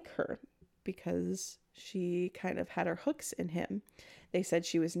not like her because she kind of had her hooks in him. They said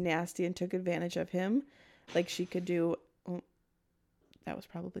she was nasty and took advantage of him. Like she could do, oh, that was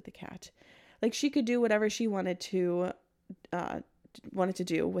probably the cat. Like she could do whatever she wanted to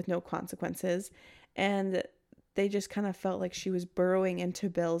do with no consequences. And they just kind of felt like she was burrowing into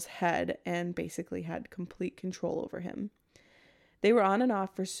Bill's head and basically had complete control over him. They were on and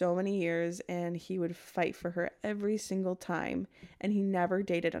off for so many years, and he would fight for her every single time, and he never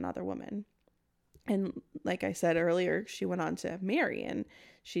dated another woman. And like I said earlier, she went on to marry, and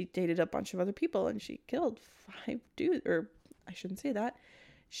she dated a bunch of other people, and she killed 5 dudes, or I shouldn't say that.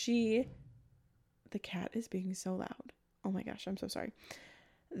 The cat is being so loud. Oh my gosh, I'm so sorry.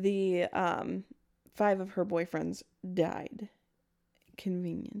 The 5 of her boyfriends died.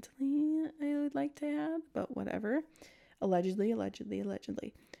 Conveniently, I would like to add, but whatever. Allegedly.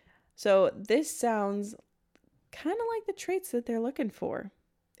 So this sounds kind of like the traits that they're looking for,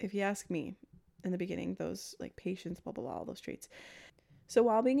 if you ask me, in the beginning, those like patience, blah, blah, blah, all those traits. So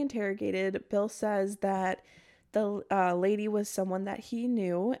while being interrogated, Bill says that the lady was someone that he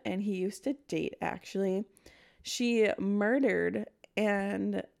knew and he used to date, actually. She murdered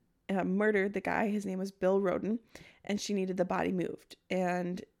the guy. His name was Bill Rhoden, and she needed the body moved.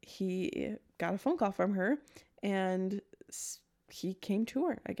 And he got a phone call from her, and he came to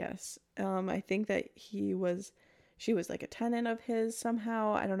her, I guess. I think that she was like a tenant of his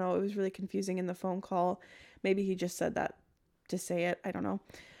somehow. I don't know. It was really confusing in the phone call. Maybe he just said that to say it. I don't know.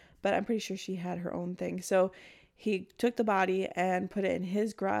 But I'm pretty sure she had her own thing. So he took the body and put it in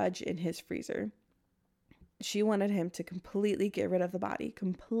his garage in his freezer. She wanted him to completely get rid of the body.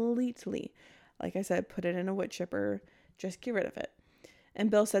 Completely. Like I said, put it in a wood chipper. Just get rid of it. And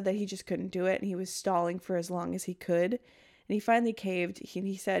Bill said that he just couldn't do it, and he was stalling for as long as he could. And he finally caved.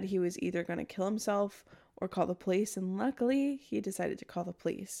 He said he was either going to kill himself or call the police, and luckily he decided to call the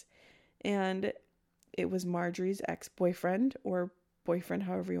police. And it was Marjorie's ex-boyfriend, or boyfriend,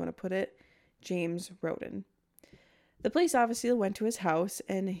 however you want to put it, James Rhoden. The police obviously went to his house,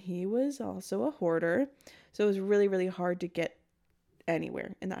 and he was also a hoarder, so it was really, really hard to get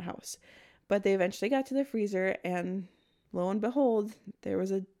anywhere in that house. But they eventually got to the freezer, and lo and behold, there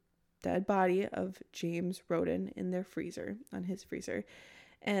was a dead body of James Roden in their freezer, on his freezer.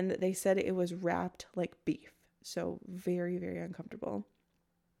 And they said it was wrapped like beef. So very, very uncomfortable.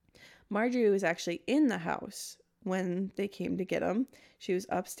 Marjorie was actually in the house when they came to get him. She was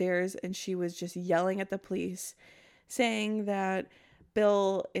upstairs and she was just yelling at the police, saying that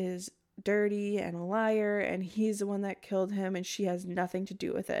Bill is dirty and a liar and he's the one that killed him and she has nothing to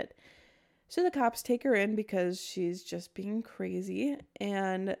do with it. So the cops take her in because she's just being crazy,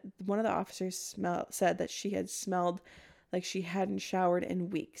 and one of the officers said that she had smelled like she hadn't showered in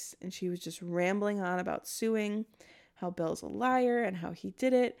weeks, and she was just rambling on about suing, how Bill's a liar and how he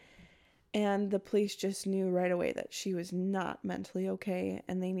did it, and the police just knew right away that she was not mentally okay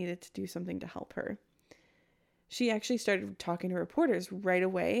and they needed to do something to help her. She actually started talking to reporters right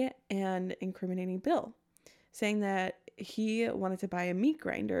away and incriminating Bill, saying that he wanted to buy a meat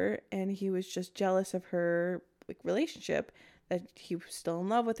grinder and he was just jealous of her relationship, that he was still in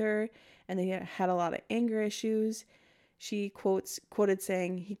love with her and they had a lot of anger issues. She quoted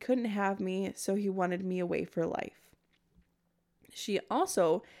saying, "He couldn't have me, so he wanted me away for life." She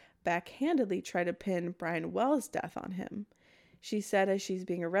also backhandedly tried to pin Brian Wells' death on him. She said as she's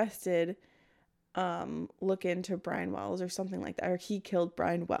being arrested, look into Brian Wells or something like that, or he killed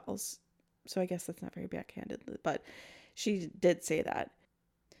Brian Wells. So I guess that's not very backhanded, but she did say that.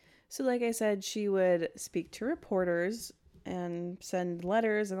 So like I said, she would speak to reporters and send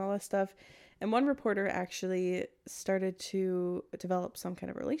letters and all that stuff. And one reporter actually started to develop some kind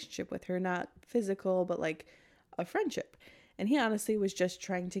of relationship with her, not physical, but like a friendship. And he honestly was just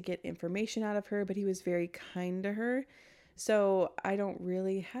trying to get information out of her, but he was very kind to her. So I don't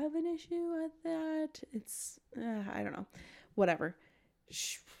really have an issue with that. It's, I don't know, whatever.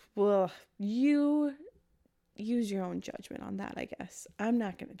 Well, you use your own judgment on that, I guess. I'm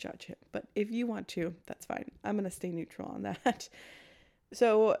not going to judge him, but if you want to, that's fine. I'm going to stay neutral on that.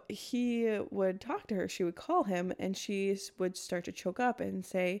 So he would talk to her. She would call him and she would start to choke up and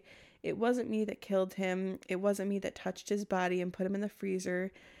say, "It wasn't me that killed him. It wasn't me that touched his body and put him in the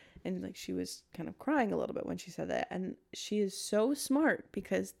freezer." And like she was kind of crying a little bit when she said that. And she is so smart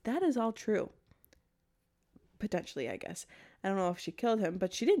because that is all true. Potentially, I guess. I don't know if she killed him,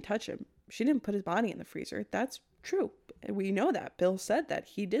 but she didn't touch him. She didn't put his body in the freezer. That's true. We know that. Bill said that.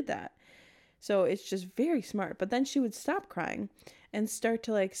 He did that. So it's just very smart. But then she would stop crying and start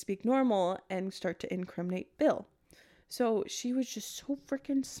to like speak normal and start to incriminate Bill. So she was just so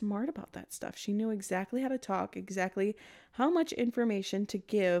freaking smart about that stuff. She knew exactly how to talk, exactly how much information to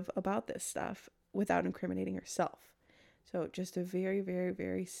give about this stuff without incriminating herself. So just a very, very,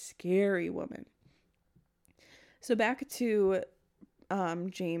 very scary woman. So back to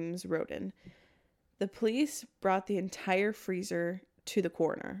James Roden. The police brought the entire freezer to the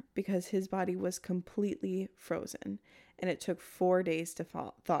coroner because his body was completely frozen and it took 4 days to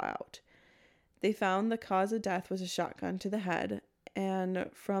thaw out. They found the cause of death was a shotgun to the head, and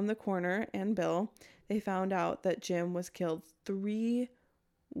from the coroner and Bill, they found out that Jim was killed 3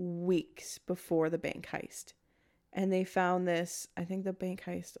 weeks before the bank heist. And they found this, I think the bank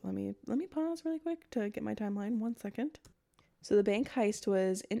heist, let me pause really quick to get my timeline, 1 second. So the bank heist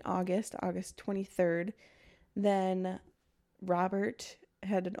was in August 23rd. Then Robert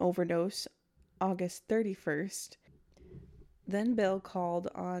had an overdose August 31st. Then Bill called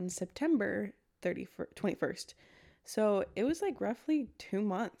on September 21st. So it was like roughly 2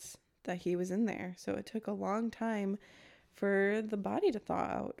 months that he was in there. So it took a long time for the body to thaw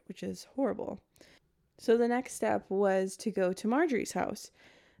out, which is horrible. So the next step was to go to Marjorie's house.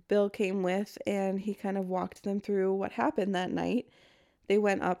 Bill came with and he kind of walked them through what happened that night. They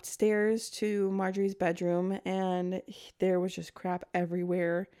went upstairs to Marjorie's bedroom and there was just crap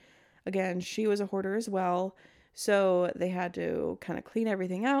everywhere. Again, she was a hoarder as well. So they had to kind of clean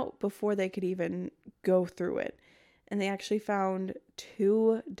everything out before they could even go through it. And they actually found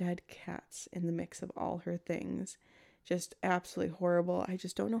 2 dead cats in the mix of all her things. Just absolutely horrible. I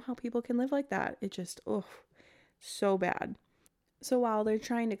just don't know how people can live like that. It just, so bad. So while they're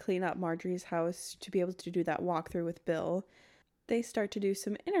trying to clean up Marjorie's house to be able to do that walkthrough with Bill, they start to do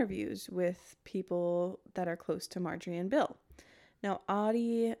some interviews with people that are close to Marjorie and Bill. Now,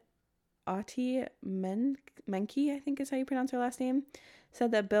 Audie Menke, I think is how you pronounce her last name,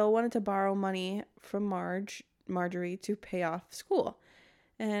 said that Bill wanted to borrow money from Marjorie to pay off school.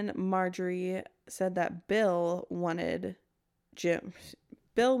 And Marjorie said that Bill wanted Jim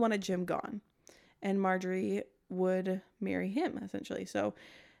gone. And Marjorie would marry him, essentially. So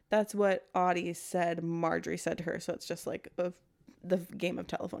That's what Audie said Marjorie said to her. So it's just like the game of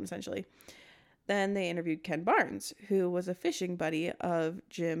telephone, essentially. Then they interviewed Ken Barnes, who was a fishing buddy of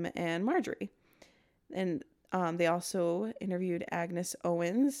Jim and Marjorie. And they also interviewed Agnes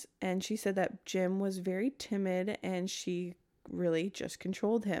Owens, and she said that Jim was very timid and she really just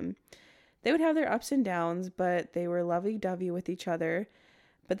controlled him. They would have their ups and downs, but they were lovey-dovey with each other.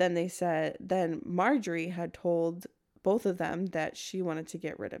 But then they said, then Marjorie had told both of them that she wanted to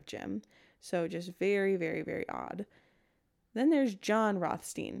get rid of Jim. So just very, very, very odd. Then there's John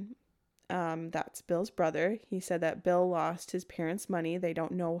Rothstein. That's Bill's brother. He said that Bill lost his parents' money. They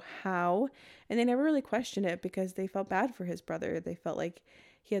don't know how, and they never really questioned it because they felt bad for his brother. They felt like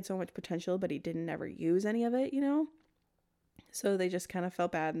he had so much potential, but he didn't ever use any of it, So they just kind of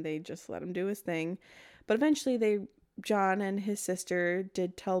felt bad and they just let him do his thing. But eventually John and his sister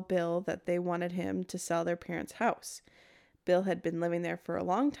did tell Bill that they wanted him to sell their parents' house. Bill had been living there for a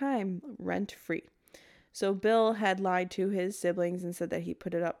long time, rent-free. So Bill had lied to his siblings and said that he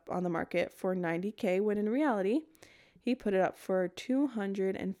put it up on the market for $90,000 when in reality, he put it up for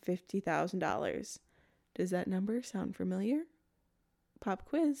 $250,000. Does that number sound familiar? Pop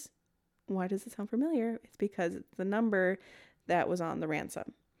quiz. Why does it sound familiar? It's because it's the number that was on the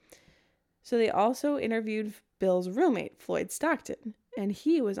ransom. So they also interviewed Bill's roommate, Floyd Stockton, and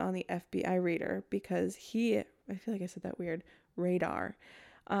he was on the FBI radar because I feel like I said that weird, radar.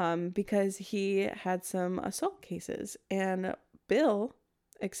 Because he had some assault cases, and Bill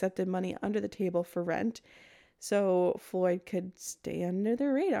accepted money under the table for rent so Floyd could stay under the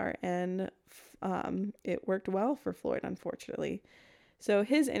radar, and it worked well for Floyd, unfortunately. So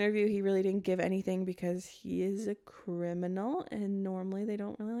his interview, he really didn't give anything because he is a criminal, and normally they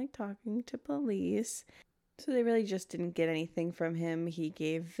don't really like talking to police. So they really just didn't get anything from him. He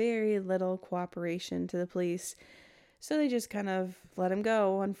gave very little cooperation to the police. So they just kind of let him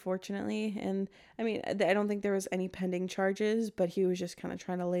go, unfortunately. And I mean, I don't think there was any pending charges, but he was just kind of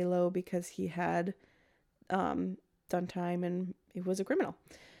trying to lay low because he had done time and he was a criminal.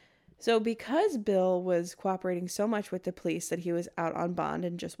 So because Bill was cooperating so much with the police that he was out on bond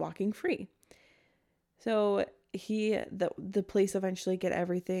and just walking free. So the police eventually get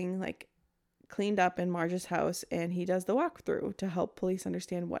everything like cleaned up in Marge's house, and he does the walkthrough to help police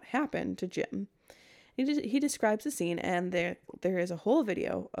understand what happened to Jim. He describes the scene, and there is a whole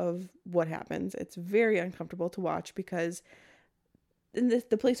video of what happens. It's very uncomfortable to watch because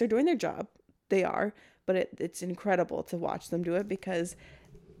the police are doing their job. They are, but it's incredible to watch them do it because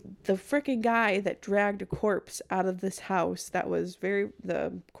the freaking guy that dragged a corpse out of this house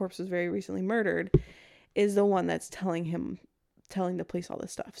the corpse was very recently murdered is the one that's telling the police all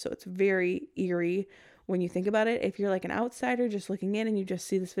this stuff. So it's very eerie when you think about it. If you're like an outsider just looking in and you just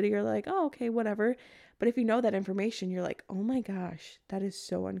see this video, you're like, oh, okay, whatever. But if you know that information, you're like, oh my gosh, that is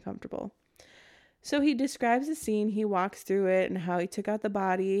so uncomfortable. So he describes the scene. He walks through it and how he took out the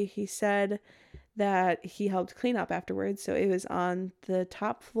body. He said that he helped clean up afterwards. So it was on the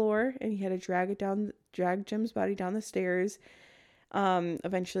top floor and he had to drag Jim's body down the stairs.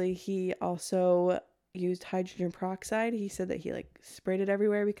 Eventually he also used hydrogen peroxide. He said that he sprayed it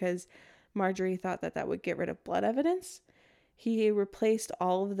everywhere because Marjorie thought that would get rid of blood evidence. He replaced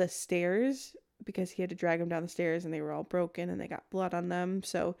all of the stairs because he had to drag them down the stairs and they were all broken and they got blood on them.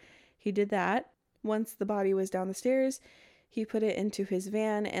 So he did that. Once the body was down the stairs, he put it into his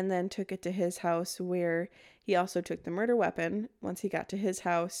van and then took it to his house, where he also took the murder weapon. Once he got to his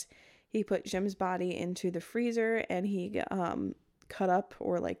house, he put Jim's body into the freezer and he cut up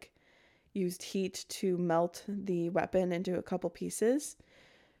or used heat to melt the weapon into a couple pieces.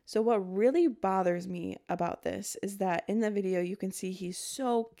 So what really bothers me about this is that in the video you can see he's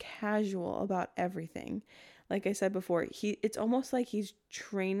so casual about everything. Like I said before, it's almost like he's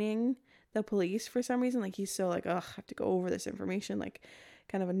training the police for some reason. He's so I have to go over this information,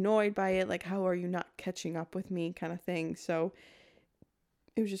 kind of annoyed by it, how are you not catching up with me kind of thing. So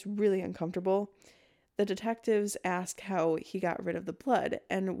it was just really uncomfortable. The detectives ask how he got rid of the blood,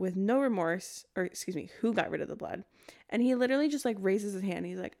 and with no remorse, who got rid of the blood. And he literally just raises his hand.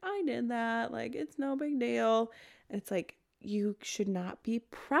 He's like, I did that. It's no big deal. And it's you should not be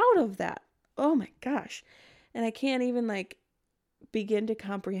proud of that. Oh my gosh. And I can't even begin to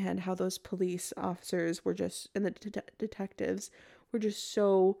comprehend how those police officers were and the detectives were just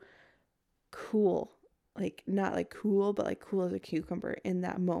so cool. Not cool, but cool as a cucumber in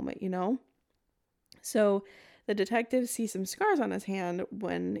that moment, So the detectives see some scars on his hand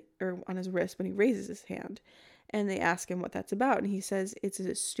on his wrist when he raises his hand. And they ask him what that's about. And he says it's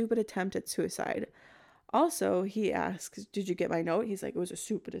a stupid attempt at suicide. Also, he asks, did you get my note? He's like, it was a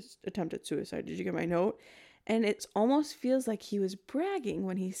stupid attempt at suicide. Did you get my note? And it almost feels like he was bragging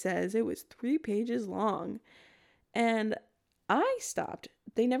when he says it was 3 pages long. And I stopped.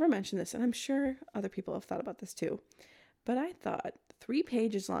 They never mentioned this, and I'm sure other people have thought about this too. But I thought 3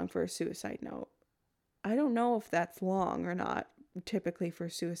 pages long for a suicide note. I don't know if that's long or not, typically for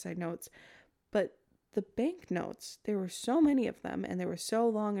suicide notes. But the bank notes, there were so many of them, and they were so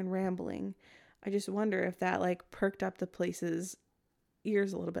long and rambling. I just wonder if that like perked up the police's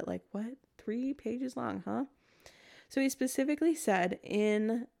ears a little bit, like, what? 3 pages long, huh? So he specifically said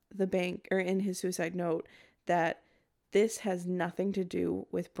in the bank, or in his suicide note, that this has nothing to do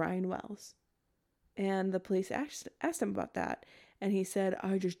with Brian Wells. And the police asked him about that. And he said,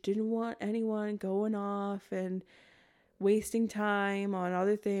 I just didn't want anyone going off and wasting time on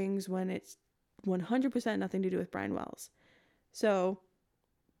other things when it's 100% nothing to do with Brian Wells. So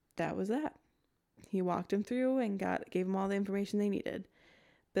that was that. He walked him through and gave him all the information they needed.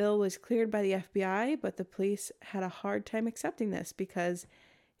 Bill was cleared by the FBI, but the police had a hard time accepting this because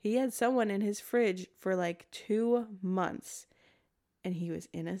he had someone in his fridge for like 2 months and he was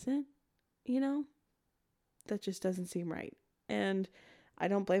innocent, you know? That just doesn't seem right. And I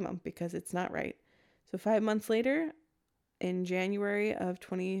don't blame him because it's not right. So 5 months later, in January of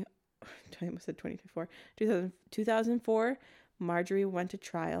 2004, Marjorie went to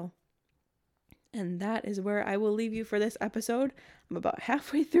trial. And that is where I will leave you for this episode. I'm about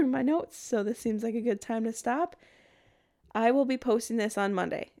halfway through my notes, so this seems like a good time to stop. I will be posting this on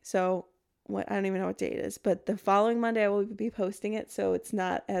Monday. So I don't even know what day it is, but the following Monday I will be posting it, so it's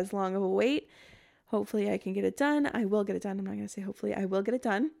not as long of a wait. Hopefully I can get it done. I will get it done. I'm not going to say hopefully. I will get it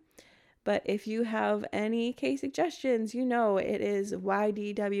done. But if you have any case suggestions, you know it is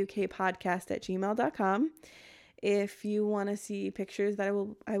ydwkpodcast@gmail.com. If you want to see pictures that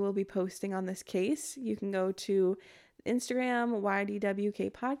I will be posting on this case, you can go to Instagram,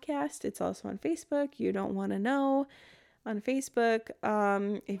 YDWK Podcast. It's also on Facebook. You don't want to know on Facebook.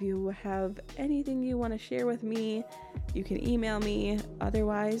 If you have anything you want to share with me, you can email me.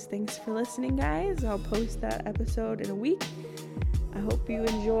 Otherwise, thanks for listening, guys. I'll post that episode in a week. I hope you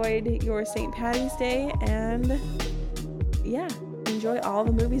enjoyed your St. Paddy's Day, and yeah, enjoy all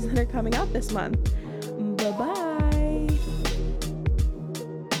the movies that are coming out this month. Bye-bye.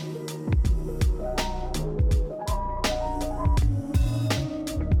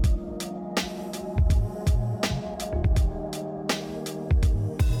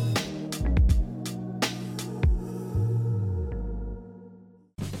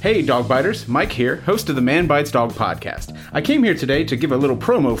 Hey dog biters, Mike here, host of the Man Bites Dog podcast. I came here today to give a little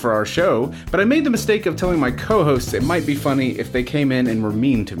promo for our show, but I made the mistake of telling my co-hosts it might be funny if they came in and were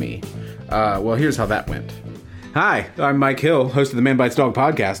mean to me. Well, here's how that went. Hi, I'm Mike Hill, host of the Man Bites Dog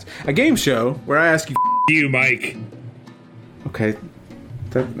podcast, a game show where I ask you... You, Mike. Okay.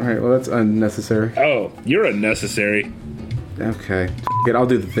 Alright, well that's unnecessary. Oh, you're unnecessary. Okay. I'll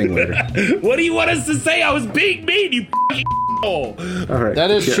do the thing later. What do you want us to say? I was being mean, you all right.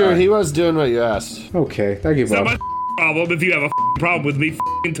 That is true. He was doing what you asked. Okay, I give up. It's not my problem if you have a problem with me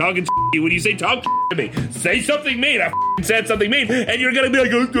talking to you. When you say talk to me, say something mean. I said something mean, and you're gonna be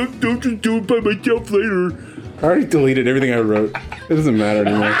like, oh, don't just do it by myself later. I already deleted everything I wrote. It doesn't matter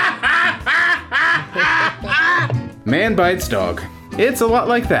anymore. Man Bites Dog. It's a lot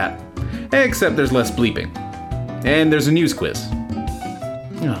like that. Except there's less bleeping. And there's a news quiz.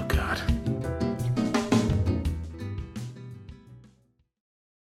 Oh, God.